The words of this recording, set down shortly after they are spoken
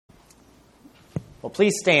Well,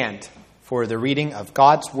 please stand for the reading of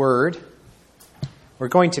God's Word. We're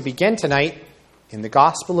going to begin tonight in the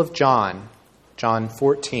Gospel of John, John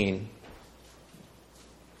 14,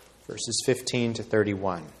 verses 15 to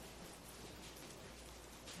 31.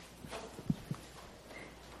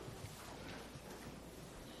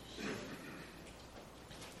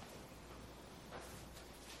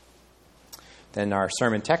 Then our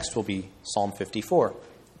sermon text will be Psalm 54.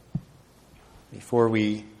 Before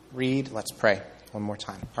we read, let's pray one more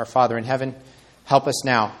time. Our Father in heaven, help us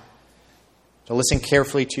now to listen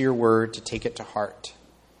carefully to your word, to take it to heart.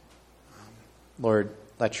 Lord,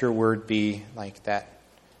 let your word be like that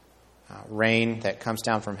rain that comes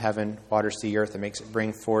down from heaven, waters the earth, and makes it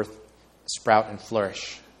bring forth, sprout, and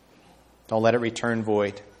flourish. Don't let it return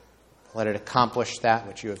void. Let it accomplish that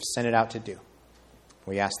which you have sent it out to do.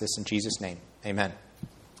 We ask this in Jesus' name. Amen.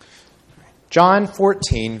 John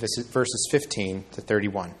 14, verses 15 to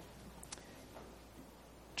 31.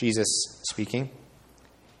 Jesus speaking,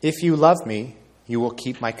 "If you love me, you will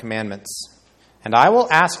keep my commandments. And I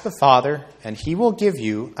will ask the Father, and he will give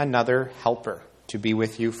you another helper to be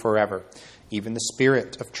with you forever, even the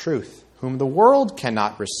Spirit of truth, whom the world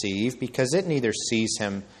cannot receive because it neither sees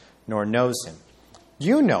him nor knows him.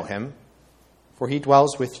 You know him, for he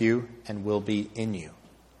dwells with you and will be in you.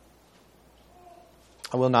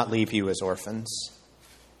 I will not leave you as orphans.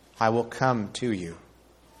 I will come to you.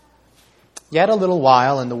 Yet a little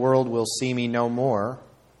while, and the world will see me no more,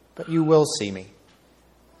 but you will see me.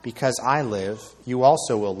 Because I live, you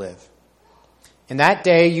also will live. In that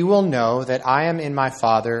day you will know that I am in my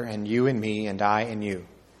Father, and you in me, and I in you.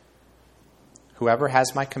 Whoever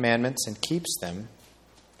has my commandments and keeps them,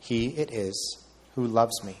 he it is who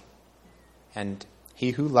loves me. And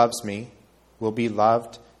he who loves me will be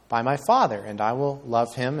loved by my Father, and I will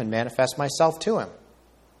love him and manifest myself to him."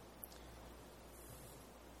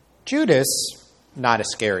 Judas, not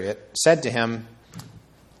Iscariot, said to him,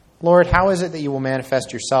 "Lord, how is it that you will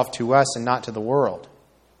manifest yourself to us and not to the world?"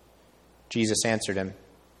 Jesus answered him,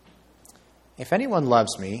 "If anyone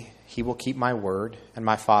loves me, he will keep my word, and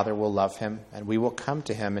my Father will love him, and we will come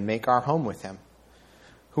to him and make our home with him.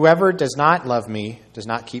 Whoever does not love me does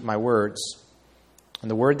not keep my words, and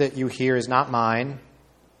the word that you hear is not mine,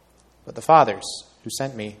 but the Father's who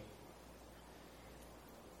sent me.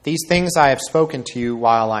 These things I have spoken to you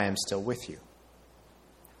while I am still with you.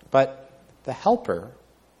 But the Helper,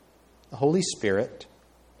 the Holy Spirit,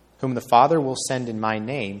 whom the Father will send in my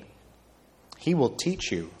name, he will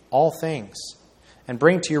teach you all things and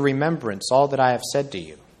bring to your remembrance all that I have said to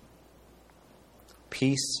you.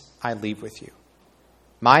 Peace I leave with you.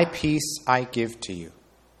 My peace I give to you.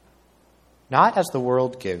 Not as the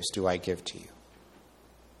world gives do I give to you.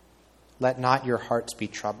 Let not your hearts be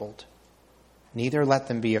troubled, neither let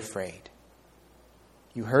them be afraid.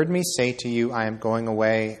 You heard me say to you, I am going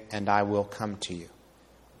away, and I will come to you.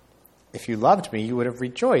 If you loved me, you would have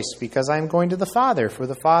rejoiced, because I am going to the Father, for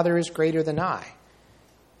the Father is greater than I.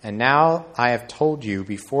 And now I have told you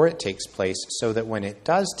before it takes place, so that when it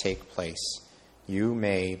does take place, you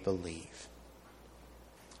may believe.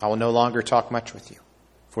 I will no longer talk much with you,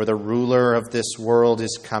 for the ruler of this world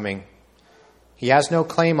is coming. He has no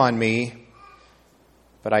claim on me,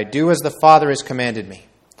 but I do as the Father has commanded me,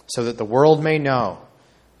 so that the world may know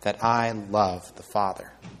that I love the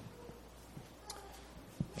Father."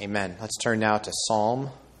 Amen. Let's turn now to Psalm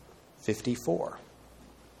 54.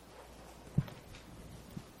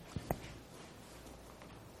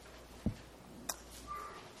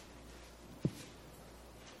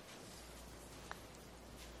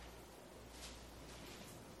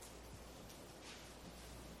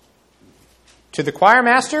 To the choir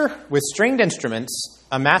master with stringed instruments,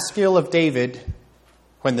 a maskil of David,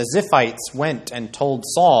 when the Ziphites went and told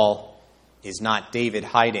Saul, "Is not David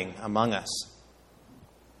hiding among us?"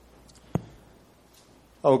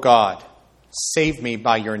 O God, save me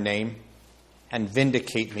by your name and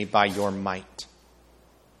vindicate me by your might.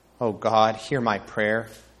 O God, hear my prayer.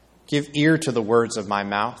 Give ear to the words of my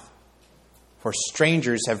mouth. For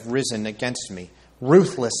strangers have risen against me.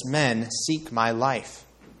 Ruthless men seek my life.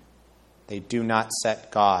 They do not set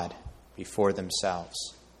God before themselves.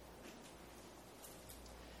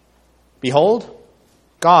 Behold,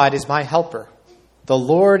 God is my helper. The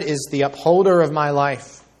Lord is the upholder of my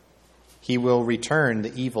life. He will return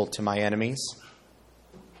the evil to my enemies.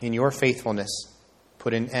 In your faithfulness,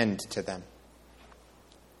 put an end to them.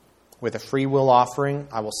 With a free will offering,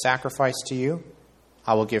 I will sacrifice to you.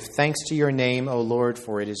 I will give thanks to your name, O Lord,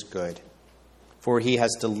 for it is good. For he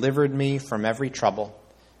has delivered me from every trouble,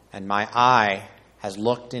 and my eye has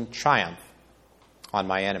looked in triumph on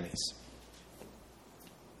my enemies.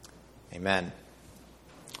 Amen.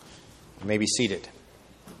 You may be seated.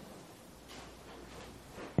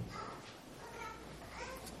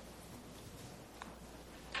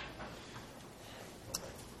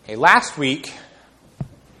 Okay, last week,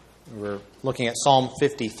 we were looking at Psalm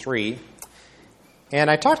 53, and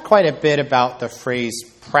I talked quite a bit about the phrase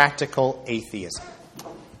practical atheism.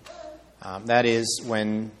 That is,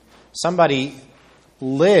 when somebody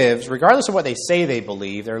lives, regardless of what they say they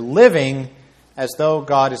believe, they're living as though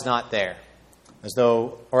God is not there,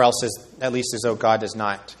 or else at least as though God does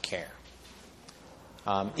not care.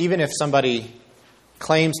 Even if somebody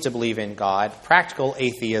claims to believe in God, practical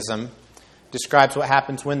atheism describes what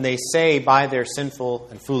happens when they say by their sinful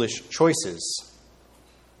and foolish choices,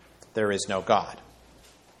 there is no God.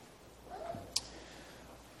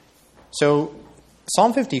 So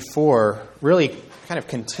Psalm 54 really kind of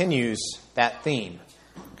continues that theme.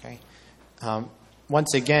 Okay?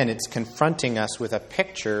 Once again, it's confronting us with a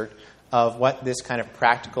picture of what this kind of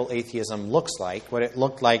practical atheism looks like, what it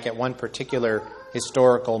looked like at one particular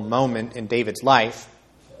historical moment in David's life.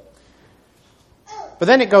 But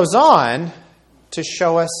then it goes on to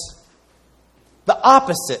show us the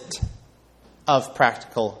opposite of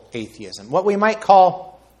practical atheism, what we might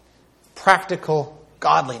call practical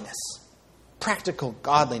godliness. Practical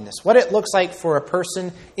godliness. What it looks like for a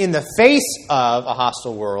person in the face of a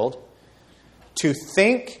hostile world to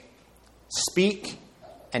think, speak,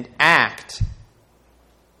 and act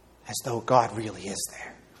as though God really is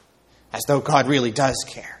there, as though God really does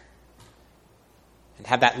care, and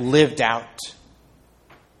have that lived out.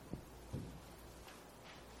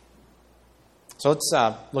 So let's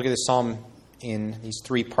look at this psalm in these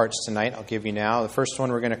three parts tonight. I'll give you now. The first one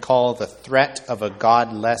we're going to call the threat of a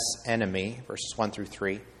godless enemy, verses 1 through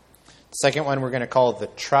 3. The second one we're going to call the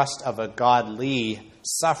trust of a godly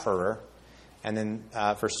sufferer, and then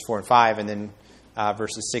verses 4 and 5, and then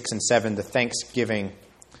verses 6 and 7, the thanksgiving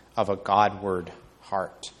of a Godward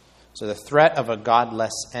heart. So the threat of a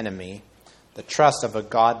godless enemy, the trust of a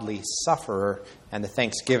godly sufferer, and the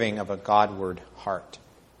thanksgiving of a Godward heart.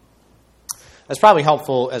 That's probably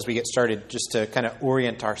helpful as we get started just to kind of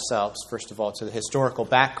orient ourselves, first of all, to the historical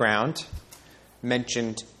background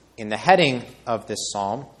mentioned in the heading of this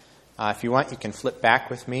psalm. If you want, you can flip back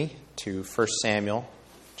with me to 1 Samuel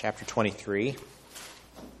chapter 23.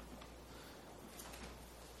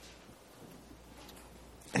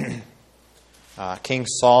 King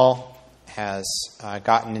Saul has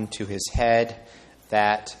gotten into his head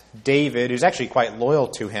that David, who's actually quite loyal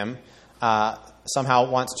to him, somehow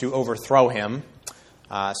wants to overthrow him.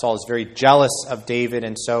 Saul is very jealous of David,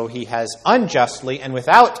 and so he has unjustly and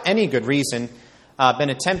without any good reason been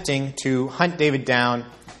attempting to hunt David down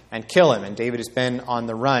and kill him. And David has been on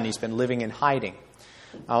the run. He's been living in hiding.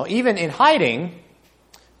 Even in hiding,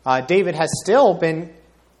 David has still been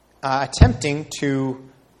attempting to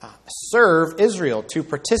serve Israel, to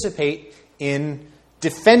participate in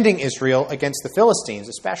defending Israel against the Philistines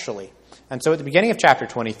especially. And so at the beginning of chapter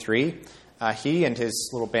 23, he and his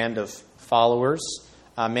little band of followers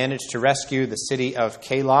managed to rescue the city of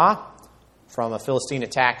Keilah from a Philistine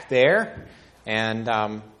attack there.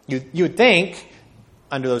 And you would think,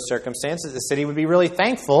 under those circumstances, the city would be really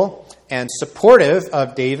thankful and supportive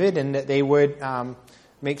of David, and that they would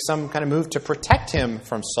make some kind of move to protect him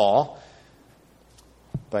from Saul.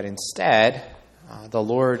 But instead, the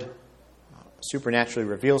Lord supernaturally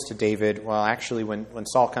reveals to David, well, actually, when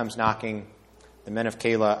Saul comes knocking, the men of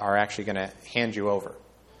Keilah are actually going to hand you over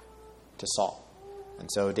to Saul. And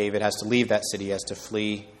so David has to leave that city, has to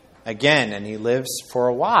flee again. And he lives for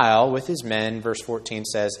a while with his men, verse 14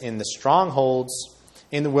 says, in the strongholds,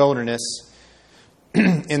 in the wilderness,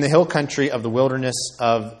 in the hill country of the wilderness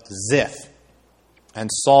of Ziph. And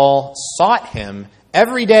Saul sought him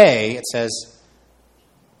every day, it says,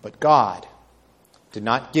 but God did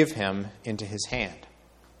not give him into his hand.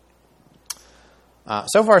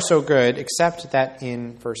 So far, so good, except that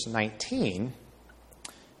in verse 19,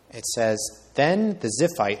 it says, then the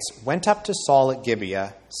Ziphites went up to Saul at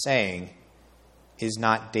Gibeah, saying, is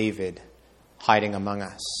not David hiding among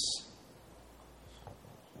us?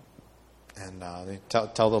 And they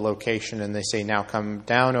tell the location, and they say, now come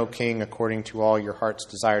down, O king, according to all your heart's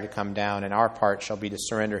desire to come down, and our part shall be to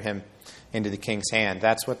surrender him into the king's hand.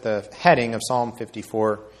 That's what the heading of Psalm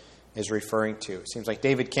 54 is referring to. It seems like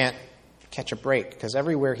David can't catch a break, because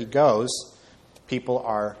everywhere he goes, people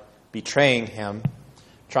are betraying him,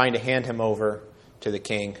 trying to hand him over to the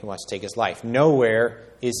king who wants to take his life. Nowhere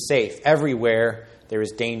is safe. Everywhere there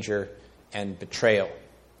is danger and betrayal.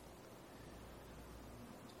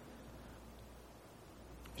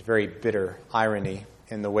 There's very bitter irony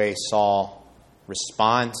in the way Saul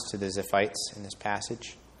responds to the Ziphites in this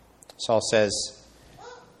passage. Saul says,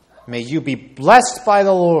 may you be blessed by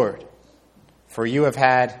the Lord, for you have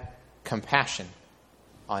had compassion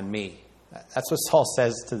on me. That's what Saul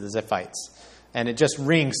says to the Ziphites. And it just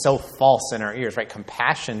rings so false in our ears, right?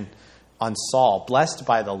 Compassion on Saul, blessed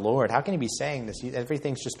by the Lord. How can he be saying this?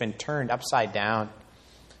 Everything's just been turned upside down,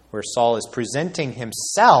 where Saul is presenting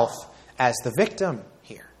himself as the victim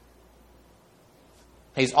here.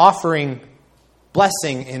 He's offering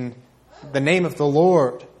blessing in the name of the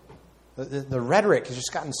Lord. The rhetoric has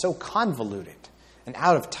just gotten so convoluted and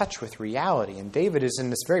out of touch with reality. And David is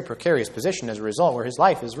in this very precarious position as a result, where his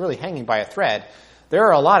life is really hanging by a thread. There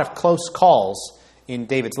are a lot of close calls in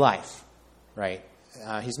David's life, right?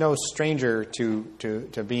 He's no stranger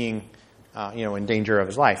to being, in danger of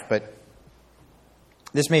his life. But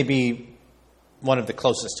this may be one of the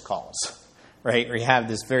closest calls, right? Where you have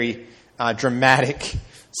this very dramatic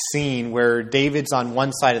scene where David's on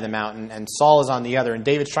one side of the mountain and Saul is on the other, and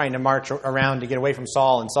David's trying to march around to get away from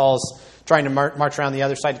Saul, and Saul's trying to march around the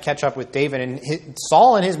other side to catch up with David, and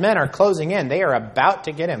Saul and his men are closing in. They are about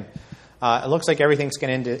to get him. It looks like everything's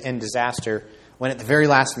going to end disaster, when at the very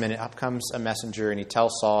last minute up comes a messenger, and he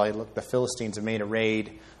tells Saul, hey, look, the Philistines have made a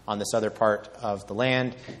raid on this other part of the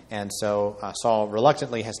land, and so Saul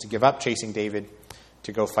reluctantly has to give up chasing David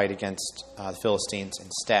to go fight against the Philistines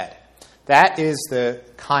instead. That is the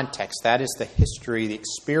context, that is the history, the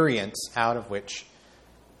experience out of which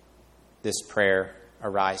this prayer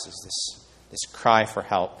arises, this cry for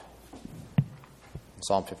help in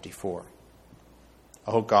Psalm 54.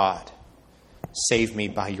 O God, save me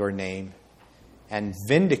by your name and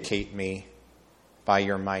vindicate me by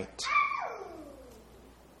your might.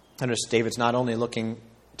 Notice David's not only looking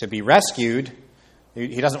to be rescued,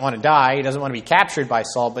 he doesn't want to die, he doesn't want to be captured by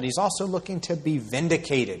Saul, but he's also looking to be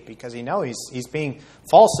vindicated, because he knows he's being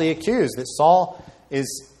falsely accused, that Saul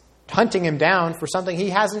is hunting him down for something he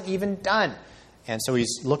hasn't even done. And so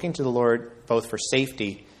he's looking to the Lord both for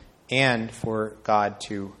safety and for God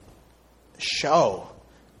to show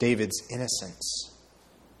David's innocence.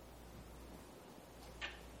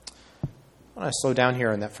 I want to slow down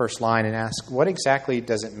here on that first line and ask, what exactly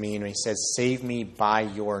does it mean when he says, save me by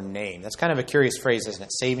your name? That's kind of a curious phrase, isn't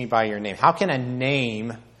it? Save me by your name. How can a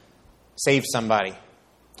name save somebody?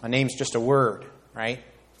 A name's just a word, right?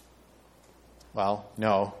 Well,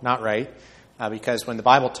 no, not right. Because when the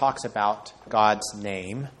Bible talks about God's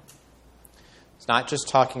name, it's not just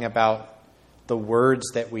talking about the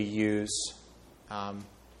words that we use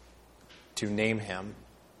to name him.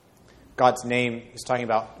 God's name is talking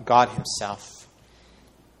about God himself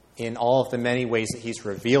in all of the many ways that he's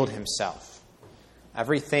revealed himself.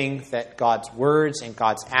 Everything that God's words and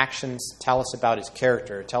God's actions tell us about his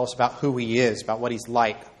character, tell us about who he is, about what he's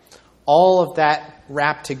like. All of that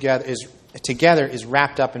wrapped together is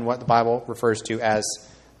wrapped up in what the Bible refers to as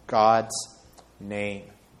God's name.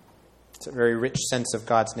 It's a very rich sense of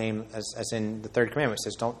God's name, as in the third commandment. It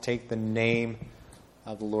says, don't take the name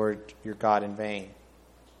of the Lord your God in vain.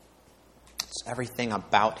 It's everything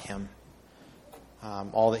about him,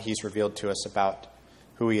 all that he's revealed to us about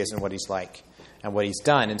who he is and what he's like and what he's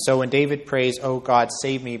done. And so when David prays, oh God,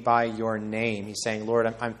 save me by your name, he's saying,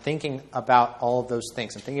 Lord, I'm thinking about all of those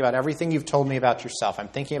things. I'm thinking about everything you've told me about yourself. I'm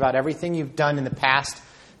thinking about everything you've done in the past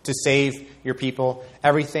to save your people,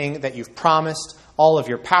 everything that you've promised, all of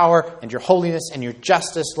your power and your holiness and your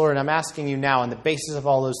justice, Lord. And I'm asking you now, on the basis of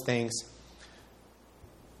all those things,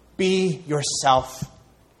 be yourself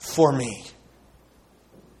for me.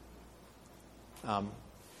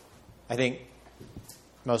 I think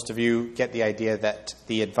most of you get the idea that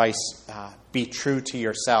the advice, be true to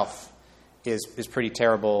yourself, is pretty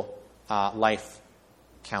terrible life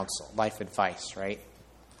counsel, life advice, right?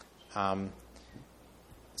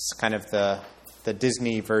 It's kind of the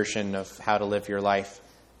Disney version of how to live your life,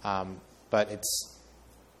 but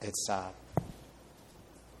it's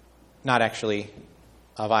not actually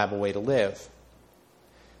a viable way to live.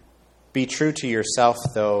 Be true to yourself,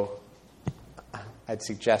 though, I'd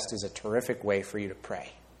suggest is a terrific way for you to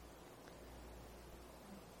pray.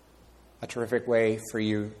 A terrific way for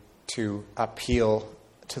you to appeal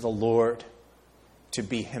to the Lord to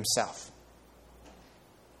be himself.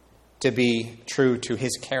 To be true to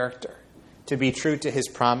his character. To be true to his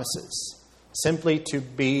promises. Simply to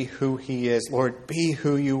be who he is. Lord, be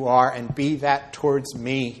who you are and be that towards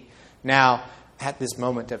me now at this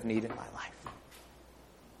moment of need in my life.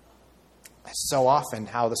 That's so often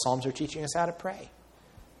how the Psalms are teaching us how to pray.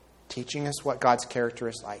 Teaching us what God's character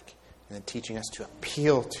is like, and then teaching us to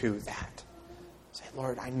appeal to that. Say,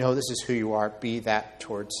 Lord, I know this is who you are. Be that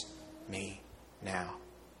towards me now.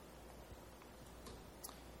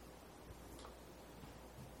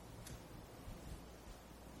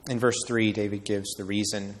 In verse 3, David gives the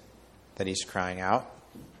reason that he's crying out,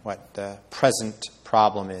 what the present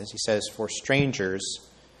problem is. He says, "For strangers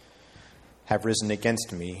have risen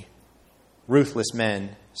against me. Ruthless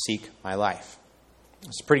men seek my life."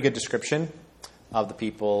 It's a pretty good description of the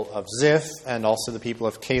people of Ziph and also the people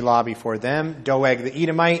of Keilah before them. Doeg the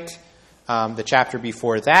Edomite, the chapter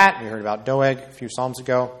before that. We heard about Doeg a few Psalms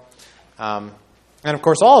ago. And of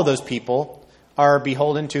course, all of those people are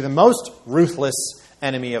beholden to the most ruthless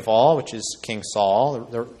enemy of all, which is King Saul,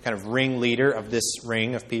 the kind of ringleader of this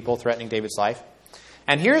ring of people threatening David's life.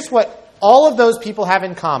 And here's what all of those people have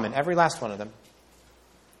in common, every last one of them.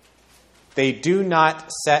 They do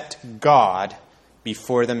not set God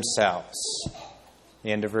before themselves.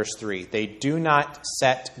 The end of verse 3. They do not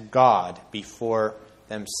set God before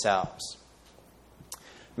themselves.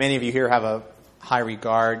 Many of you here have a high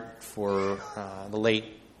regard for the late,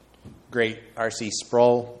 great R.C.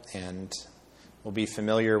 Sproul, and will be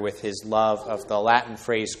familiar with his love of the Latin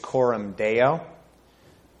phrase coram Deo,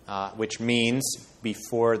 which means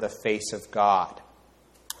before the face of God.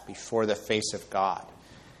 Before the face of God.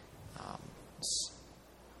 This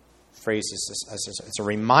phrase is a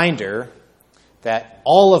reminder that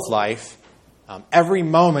all of life, every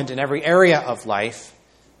moment and every area of life,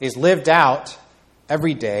 is lived out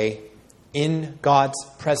every day in God's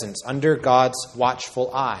presence, under God's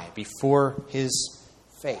watchful eye, before His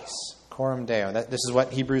face. Coram Deo. This is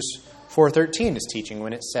what Hebrews 4:13 is teaching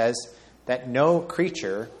when it says that no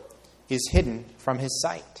creature is hidden from His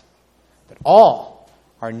sight, but all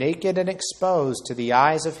are naked and exposed to the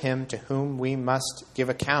eyes of Him to whom we must give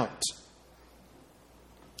account.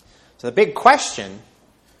 So the big question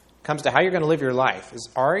comes to how you're going to live your life is,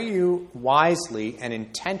 are you wisely and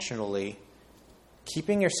intentionally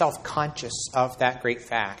keeping yourself conscious of that great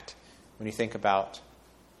fact when you think about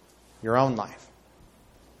your own life?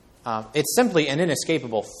 It's simply an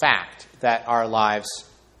inescapable fact that our lives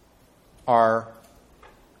are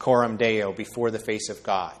coram Deo, before the face of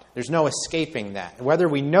God. There's no escaping that. Whether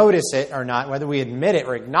we notice it or not, whether we admit it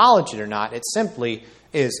or acknowledge it or not, it simply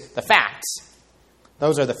is the facts.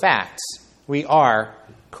 Those are the facts. We are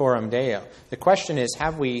coram Deo. The question is,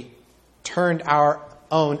 have we turned our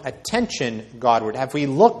own attention Godward? Have we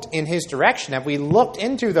looked in His direction? Have we looked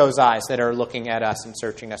into those eyes that are looking at us and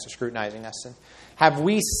searching us and scrutinizing us? And have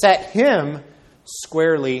we set Him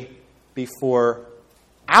squarely before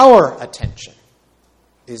our attention?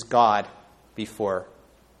 Is God before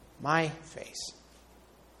my face?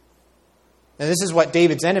 Now, this is what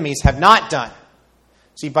David's enemies have not done.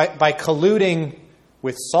 See, by colluding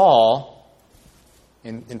with Saul,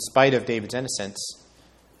 in spite of David's innocence,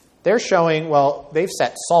 they're showing, well, they've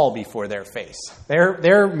set Saul before their face.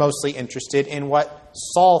 They're mostly interested in what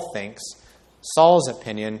Saul thinks, Saul's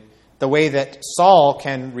opinion, the way that Saul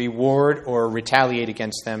can reward or retaliate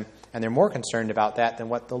against them, and they're more concerned about that than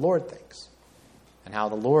what the Lord thinks and how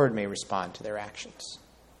the Lord may respond to their actions.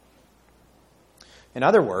 In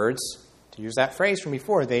other words, to use that phrase from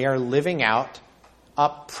before, they are living out a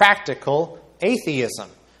practical atheism.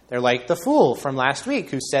 They're like the fool from last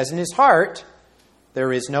week who says in his heart,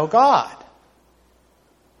 there is no God.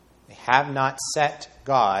 They have not set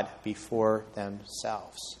God before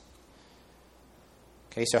themselves.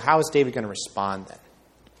 Okay, so how is David going to respond then?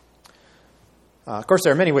 Of course,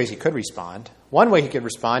 there are many ways he could respond. One way he could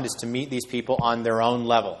respond is to meet these people on their own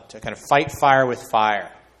level, to kind of fight fire with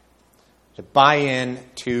fire, to buy in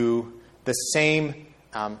to the same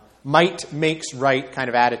might makes right kind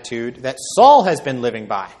of attitude that Saul has been living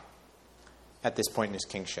by at this point in his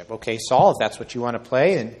kingship. Okay, Saul, if that's what you want to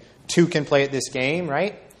play, then two can play at this game,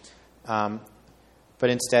 right? But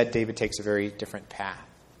instead, David takes a very different path.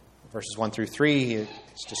 Verses 1 through 3, he has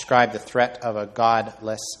described the threat of a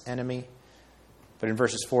godless enemy. But in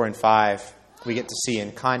verses 4 and 5, we get to see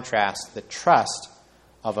in contrast the trust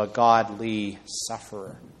of a godly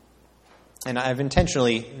sufferer. And I've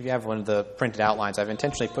intentionally, if you have one of the printed outlines, I've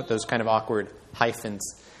intentionally put those kind of awkward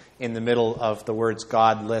hyphens in the middle of the words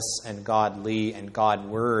godless and godly and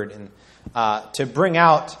Godward, and to bring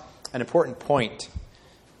out an important point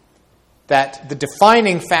that the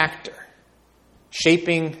defining factor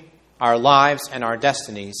shaping our lives and our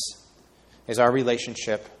destinies is our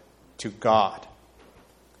relationship to God.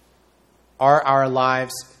 Are our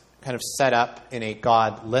lives kind of set up in a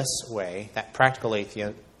godless way, that practical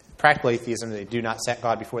atheism, they do not set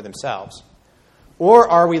God before themselves? Or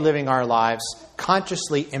are we living our lives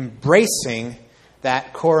consciously embracing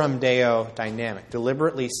that coram Deo dynamic,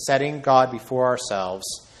 deliberately setting God before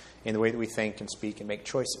ourselves in the way that we think and speak and make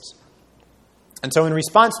choices? And so in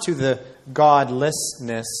response to the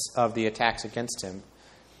godlessness of the attacks against him,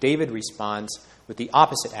 David responds with the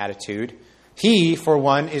opposite attitude. He, for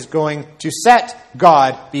one, is going to set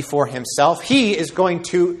God before himself. He is going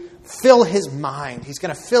to fill his mind. He's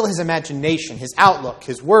going to fill his imagination, his outlook,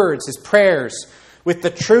 his words, his prayers with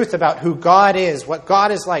the truth about who God is, what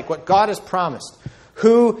God is like, what God has promised.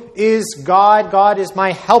 Who is God? God is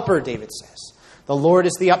my helper, David says. The Lord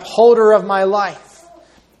is the upholder of my life.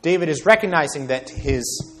 David is recognizing that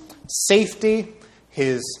his safety,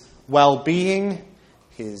 his well-being,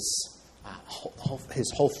 his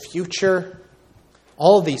whole future,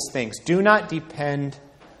 all of these things do not depend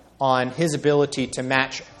on his ability to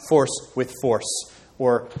match force with force,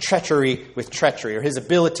 or treachery with treachery, or his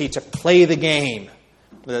ability to play the game,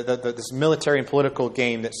 this military and political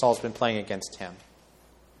game that Saul's been playing against him.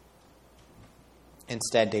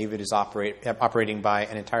 Instead, David is operating by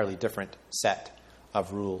an entirely different set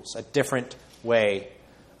of rules, a different way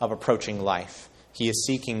of approaching life. He is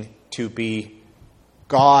seeking to be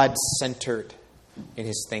God-centered in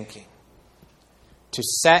his thinking, to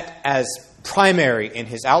set as primary in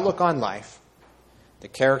his outlook on life the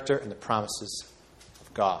character and the promises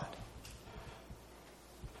of God.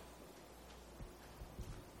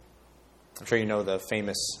 I'm sure you know the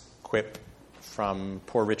famous quip from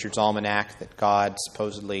Poor Richard's Almanac that God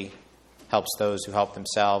supposedly helps those who help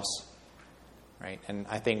themselves, right? And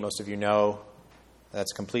I think most of you know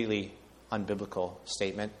that's a completely unbiblical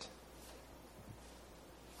statement,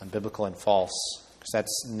 unbiblical and false, because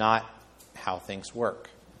that's not how things work.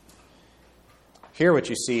 Here what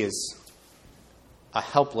you see is a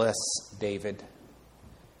helpless David,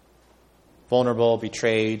 vulnerable,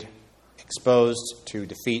 betrayed, exposed to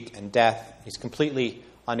defeat and death. He's completely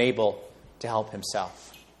unable to help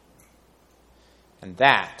himself. And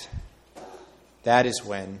that is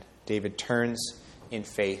when David turns in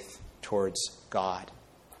faith towards God.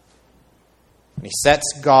 And he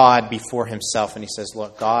sets God before himself and he says,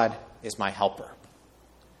 look, God is my helper.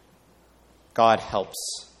 God helps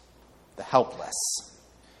the helpless.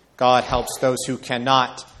 God helps those who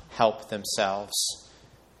cannot help themselves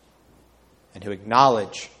and who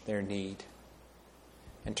acknowledge their need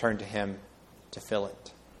and turn to him to fill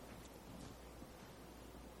it.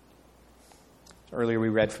 Earlier we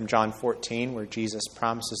read from John 14 where Jesus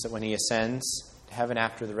promises that when he ascends to heaven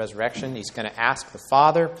after the resurrection, he's going to ask the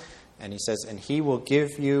Father, and he says, and he will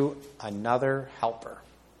give you another helper.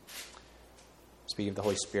 Speaking of the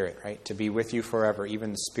Holy Spirit, right? To be with you forever,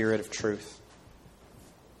 even the Spirit of truth.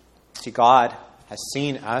 See, God has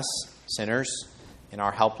seen us, sinners, in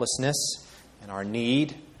our helplessness and our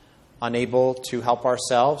need, unable to help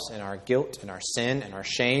ourselves, in our guilt and our sin and our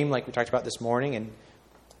shame, like we talked about this morning. And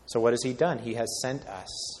so what has he done? He has sent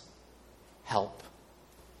us help.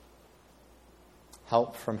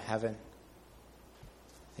 Help from heaven.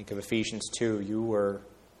 Think of Ephesians 2. You were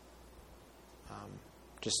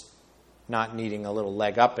just not needing a little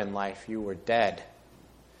leg up in life. You were dead.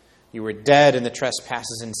 You were dead in the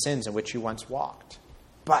trespasses and sins in which you once walked.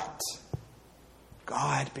 But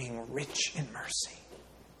God, being rich in mercy,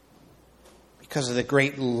 because of the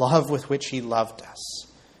great love with which he loved us,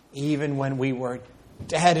 even when we were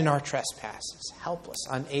dead in our trespasses, helpless,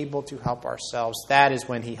 unable to help ourselves, that is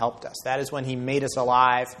when he helped us. That is when he made us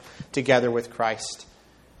alive together with Christ.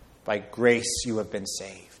 By grace you have been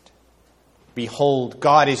saved. Behold,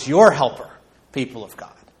 God is your helper, people of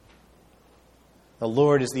God. The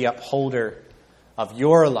Lord is the upholder of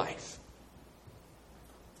your life.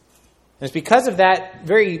 And it's because of that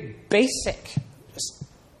very basic, just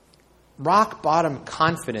rock-bottom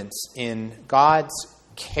confidence in God's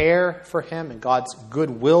care for him and God's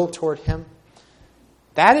goodwill toward him.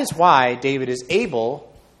 That is why David is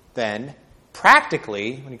able, then,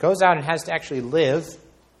 practically, when he goes out and has to actually live,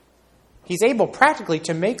 he's able practically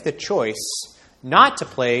to make the choice not to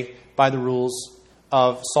play by the rules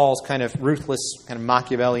of Saul's kind of ruthless, kind of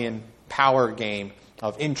Machiavellian power game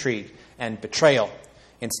of intrigue and betrayal.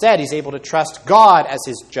 Instead, he's able to trust God as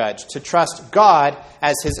his judge, to trust God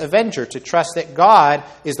as his avenger, to trust that God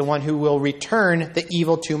is the one who will return the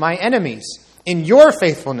evil to my enemies. In your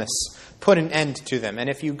faithfulness, put an end to them. And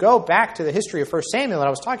if you go back to the history of 1 Samuel that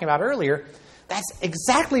I was talking about earlier, that's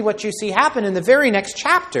exactly what you see happen in the very next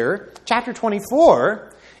chapter. Chapter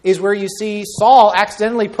 24 is where you see Saul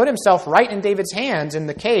accidentally put himself right in David's hands in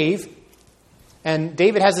the cave. And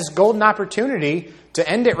David has this golden opportunity to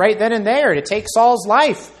end it right then and there, to take Saul's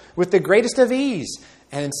life with the greatest of ease.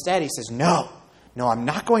 And instead he says, no, I'm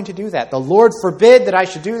not going to do that. The Lord forbid that I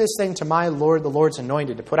should do this thing to my Lord, the Lord's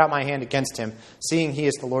anointed, to put out my hand against him, seeing he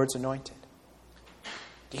is the Lord's anointed.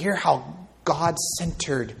 Do you hear how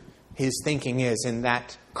God-centered his thinking is in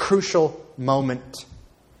that crucial moment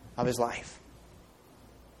of his life?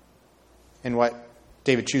 And what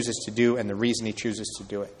David chooses to do and the reason he chooses to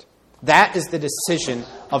do it. That is the decision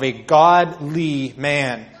of a godly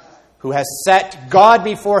man who has set God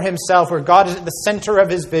before himself, where God is at the center of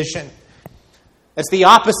his vision. It's the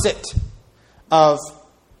opposite of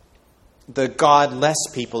the godless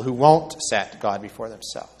people who won't set God before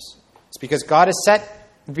themselves. It's because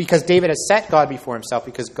David has set God before himself,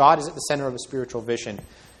 because God is at the center of a spiritual vision,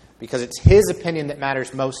 because it's his opinion that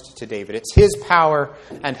matters most to David. It's his power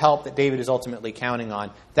and help that David is ultimately counting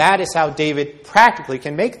on. That is how David practically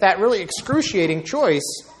can make that really excruciating choice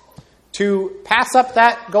to pass up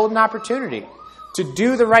that golden opportunity, to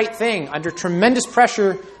do the right thing under tremendous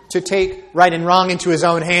pressure to take right and wrong into his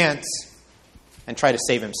own hands and try to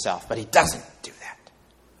save himself. But he doesn't do that.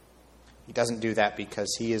 He doesn't do that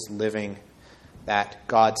because he is living that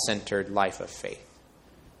God-centered life of faith.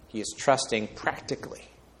 He is trusting practically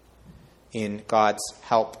in God's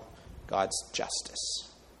help, God's justice.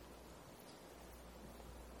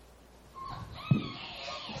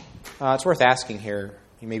 It's worth asking here.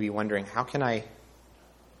 You may be wondering, how can I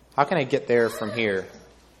get there from here?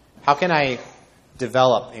 How can I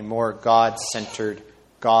develop a more God-centered,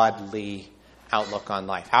 godly outlook on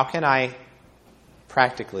life? How can I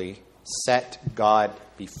practically set God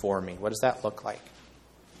before me? What does that look like?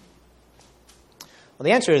 Well,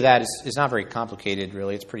 the answer to that is not very complicated,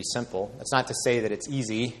 really. It's pretty simple. It's not to say that it's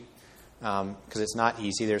easy, because it's not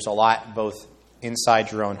easy. There's a lot both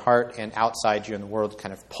inside your own heart and outside you in the world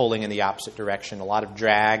kind of pulling in the opposite direction. A lot of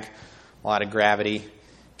drag, a lot of gravity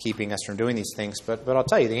keeping us from doing these things. But I'll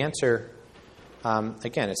tell you, the answer,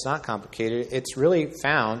 again, it's not complicated. It's really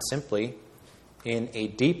found simply in a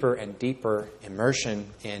deeper and deeper immersion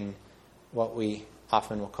in what we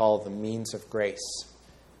often will call the means of grace.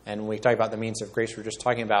 And when we talk about the means of grace, we're just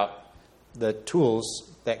talking about the tools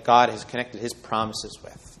that God has connected his promises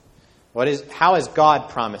with. How has God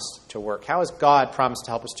promised to work? How has God promised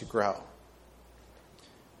to help us to grow?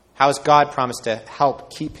 How has God promised to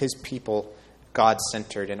help keep his people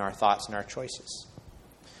God-centered in our thoughts and our choices?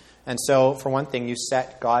 And so, for one thing, you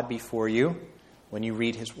set God before you when you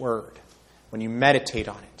read his word, when you meditate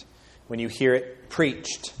on it, when you hear it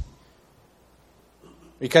preached.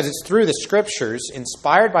 Because it's through the Scriptures,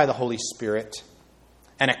 inspired by the Holy Spirit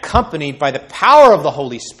and accompanied by the power of the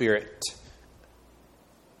Holy Spirit,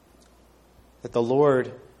 that the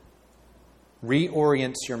Lord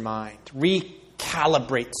reorients your mind,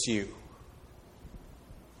 recalibrates you,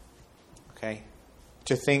 okay,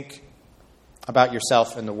 to think about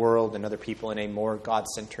yourself and the world and other people in a more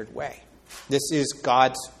God-centered way. This is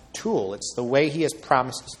God's tool. It's the way he has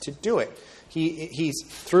promised to do it. He's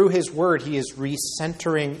through his word, he is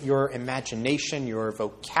recentering your imagination, your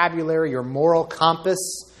vocabulary, your moral compass.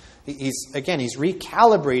 He's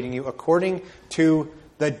recalibrating you according to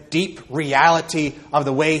the deep reality of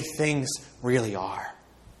the way things really are.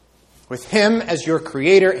 With him as your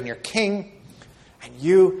creator and your king, and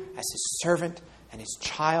you as his servant and his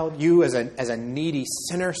child, you as a needy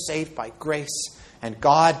sinner saved by grace, and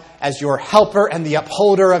God as your helper and the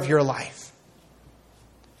upholder of your life.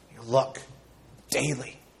 You look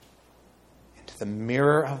daily into the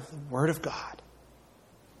mirror of the Word of God.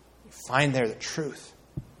 You find there the truth.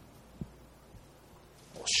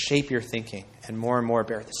 Will shape your thinking and more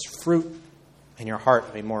bear this fruit in your heart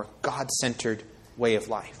of a more God-centered way of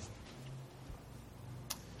life.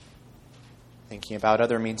 Thinking about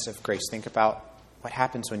other means of grace, think about what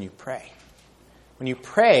happens when you pray. When you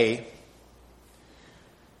pray,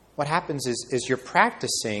 what happens is you're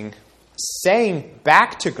practicing saying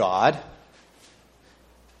back to God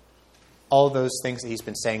all those things that he's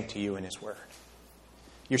been saying to you in his word.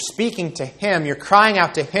 You're speaking to him, you're crying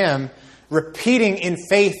out to him, repeating in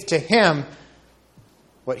faith to him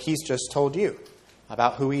what he's just told you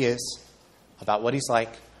about who he is, about what he's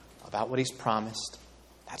like, about what he's promised.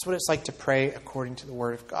 That's what it's like to pray according to the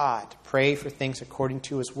Word of God, to pray for things according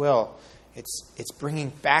to his will. It's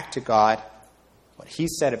bringing back to God what he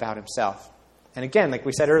said about himself. And again, like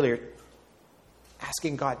we said earlier,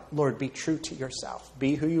 asking God, Lord, be true to yourself.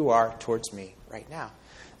 Be who you are towards me right now.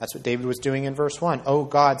 That's what David was doing in verse 1. Oh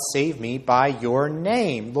God, save me by your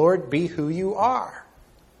name. Lord, be who you are.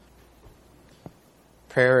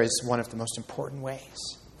 Prayer is one of the most important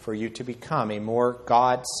ways for you to become a more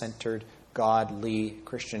God-centered, godly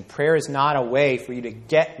Christian. Prayer is not a way for you to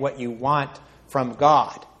get what you want from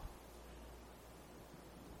God.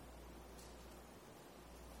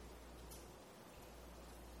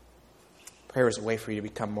 Prayer is a way for you to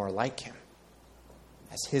become more like him,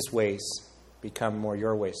 as his ways become more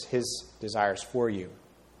your ways. His desires for you,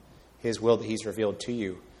 his will that he's revealed to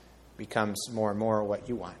you, becomes more and more what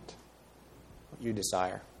you want, what you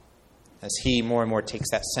desire. As he more and more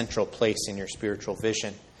takes that central place in your spiritual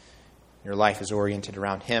vision, Your life is oriented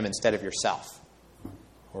around Him instead of yourself,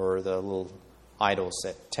 or the little idols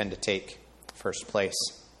that tend to take first place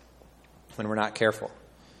when we're not careful.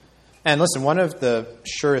 And listen, one of the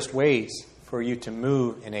surest ways for you to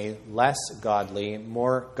move in a less godly,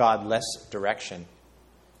 more godless direction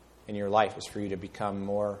in your life is for you to become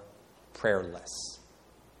more prayerless.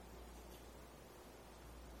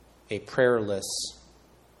 A prayerless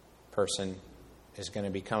person is going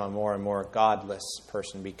to become a more and more godless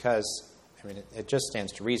person because, it just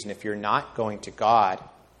stands to reason. If you're not going to God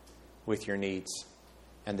with your needs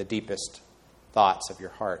and the deepest thoughts of your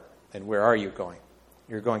heart, then where are you going?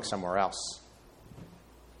 You're going somewhere else.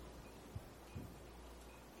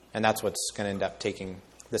 And that's what's going to end up taking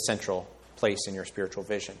the central place in your spiritual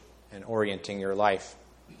vision and orienting your life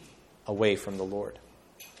away from the Lord.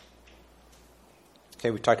 Okay,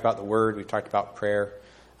 we talked about the Word. We talked about prayer.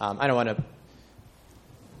 I don't want to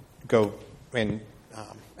go in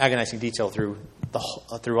agonizing detail through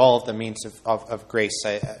all of the means of grace.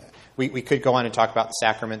 We could go on and talk about the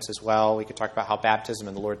sacraments as well. We could talk about how baptism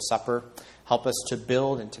and the Lord's Supper help us to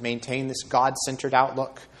build and to maintain this God-centered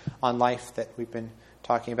outlook on life that we've been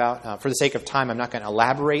talking about. For the sake of time, I'm not going to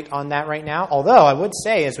elaborate on that right now. Although I would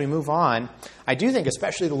say, as we move on, I do think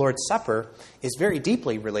especially the Lord's Supper is very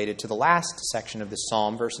deeply related to the last section of the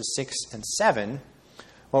psalm, verses 6 and 7,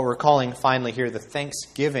 what we're calling finally here the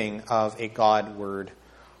thanksgiving of a Godward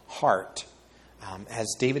heart.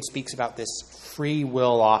 As David speaks about this free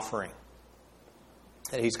will offering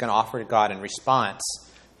that he's going to offer to God in response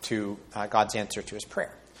to God's answer to his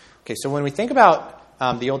prayer. Okay, so when we think about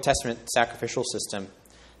the Old Testament sacrificial system,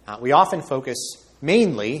 we often focus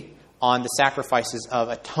mainly on the sacrifices of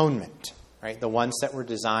atonement, right? The ones that were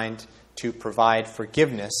designed to provide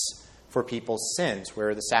forgiveness for people's sins,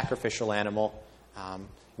 where the sacrificial animal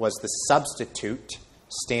was the substitute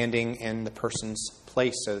standing in the person's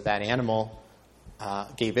place, so that animal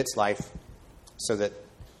gave its life so that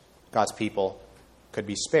God's people could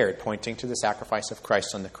be spared, pointing to the sacrifice of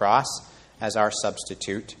Christ on the cross as our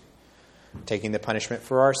substitute, taking the punishment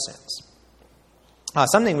for our sins.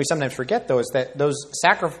 Something we sometimes forget, though, is that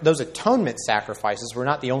those atonement sacrifices were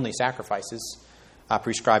not the only sacrifices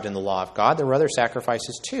prescribed in the law of God. There were other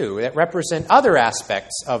sacrifices, too, that represent other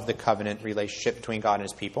aspects of the covenant relationship between God and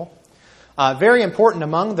his people. Very important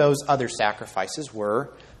among those other sacrifices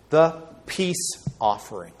were the peace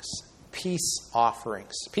offerings. Peace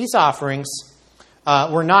offerings. Peace offerings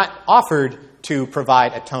were not offered to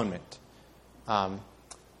provide atonement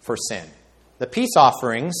for sin. The peace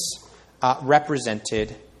offerings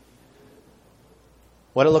represented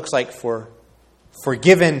what it looks like for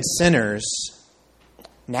forgiven sinners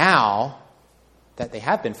now that they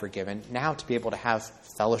have been forgiven, now to be able to have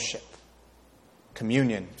fellowship,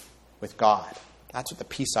 communion with God. That's what the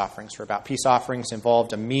peace offerings were about. Peace offerings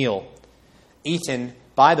involved a meal eaten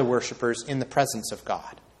by the worshipers in the presence of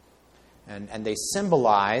God. And they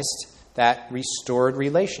symbolized that restored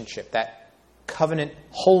relationship, that covenant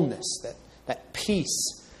wholeness, that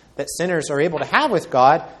peace that sinners are able to have with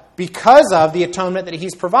God because of the atonement that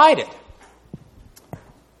he's provided.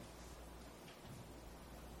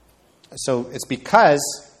 So it's because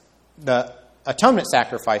the atonement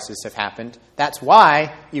sacrifices have happened. That's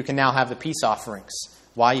why you can now have the peace offerings,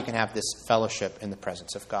 why you can have this fellowship in the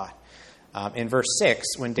presence of God. In verse 6,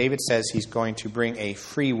 when David says he's going to bring a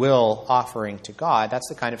free will offering to God, that's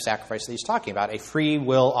the kind of sacrifice that he's talking about. A free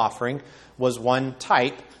will offering was one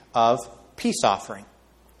type of peace offering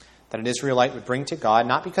that an Israelite would bring to God,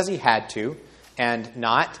 not because he had to, and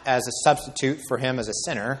not as a substitute for him as a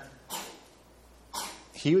sinner.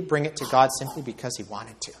 He would bring it to God simply because he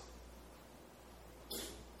wanted to.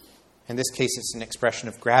 In this case, it's an expression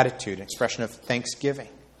of gratitude, an expression of thanksgiving.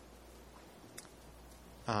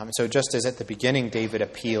 So just as at the beginning, David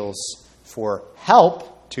appeals for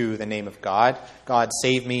help to the name of God, God,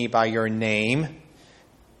 save me by your name.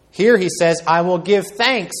 Here he says, I will give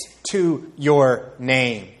thanks to your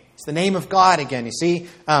name. It's the name of God again, you see.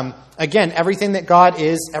 Again, everything that God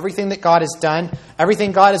is, everything that God has done,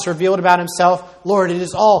 everything God has revealed about himself, Lord, it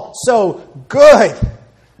is all so good.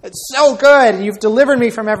 It's so good. And you've delivered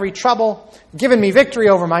me from every trouble, given me victory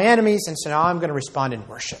over my enemies. And so now I'm going to respond in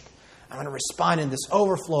worship. I'm going to respond in this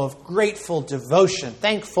overflow of grateful devotion,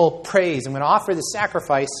 thankful praise. I'm going to offer the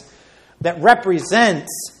sacrifice that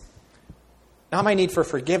represents not my need for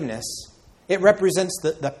forgiveness. It represents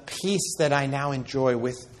the peace that I now enjoy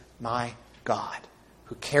with my God,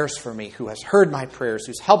 who cares for me, who has heard my prayers,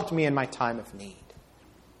 who's helped me in my time of need.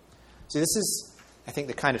 See, this is, I think,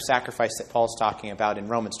 the kind of sacrifice that Paul's talking about in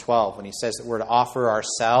Romans 12 when he says that we're to offer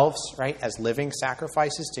ourselves, right, as living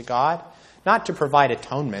sacrifices to God. not to provide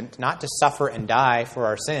atonement, not to suffer and die for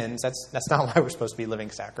our sins. That's not why we're supposed to be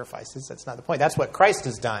living sacrifices. That's not the point. That's what Christ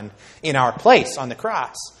has done in our place on the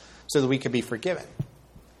cross, so that we could be forgiven,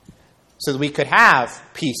 so that we could have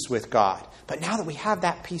peace with God. But now that we have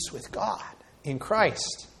that peace with God in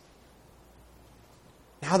Christ,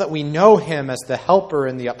 now that we know him as the helper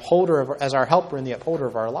and the upholder as our helper and the upholder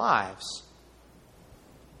of our lives,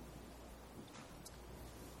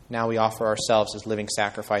 now we offer ourselves as living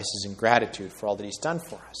sacrifices in gratitude for all that he's done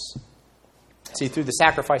for us. See, through the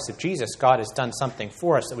sacrifice of Jesus, God has done something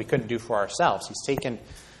for us that we couldn't do for ourselves. He's taken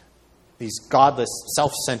these godless,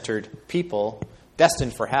 self-centered people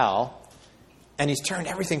destined for hell, and he's turned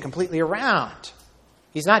everything completely around.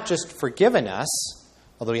 He's not just forgiven us,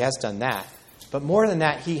 although he has done that, but more than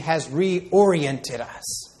that, he has reoriented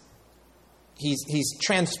us. He's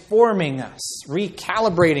transforming us,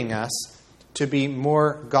 recalibrating us to be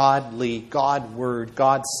more godly, God-word,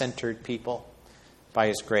 God-centered people by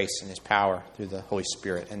his grace and his power through the Holy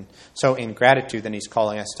Spirit. And so in gratitude, then he's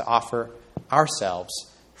calling us to offer ourselves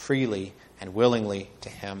freely and willingly to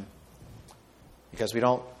him, because we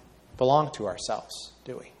don't belong to ourselves,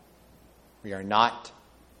 do we? We are not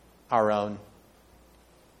our own.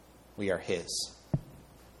 We are his.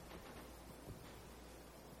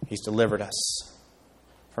 He's delivered us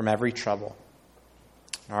from every trouble.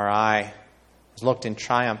 Our eye has looked in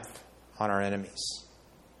triumph on our enemies.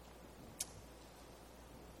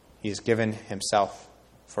 He has given himself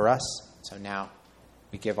for us, so now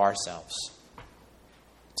we give ourselves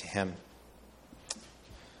to him.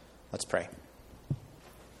 Let's pray.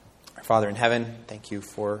 Our Father in heaven, thank you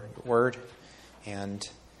for your word, and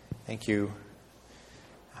thank you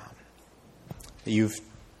that you've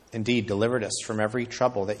indeed delivered us from every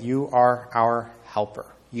trouble, that you are our helper.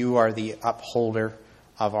 You are the upholder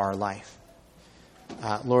of our life.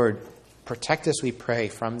 Lord, protect us, we pray,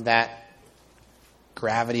 from that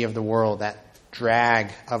gravity of the world, that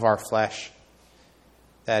drag of our flesh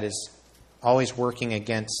that is always working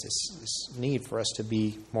against this need for us to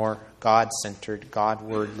be more God-centered,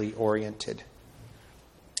 God-wordly oriented.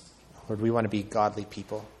 Lord, we want to be godly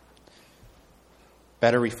people,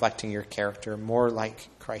 better reflecting your character, more like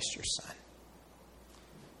Christ your Son.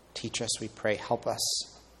 Teach us, we pray. Help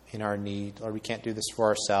us in our need. Lord, we can't do this for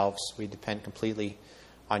ourselves. We depend completely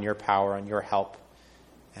on your power, on your help.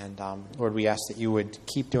 And Lord, we ask that you would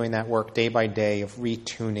keep doing that work day by day of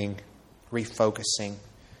retuning, refocusing,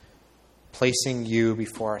 placing you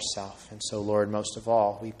before ourselves. And so, Lord, most of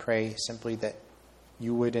all, we pray simply that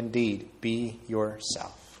you would indeed be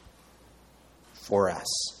yourself for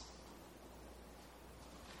us.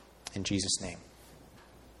 In Jesus' name,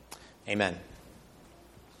 amen.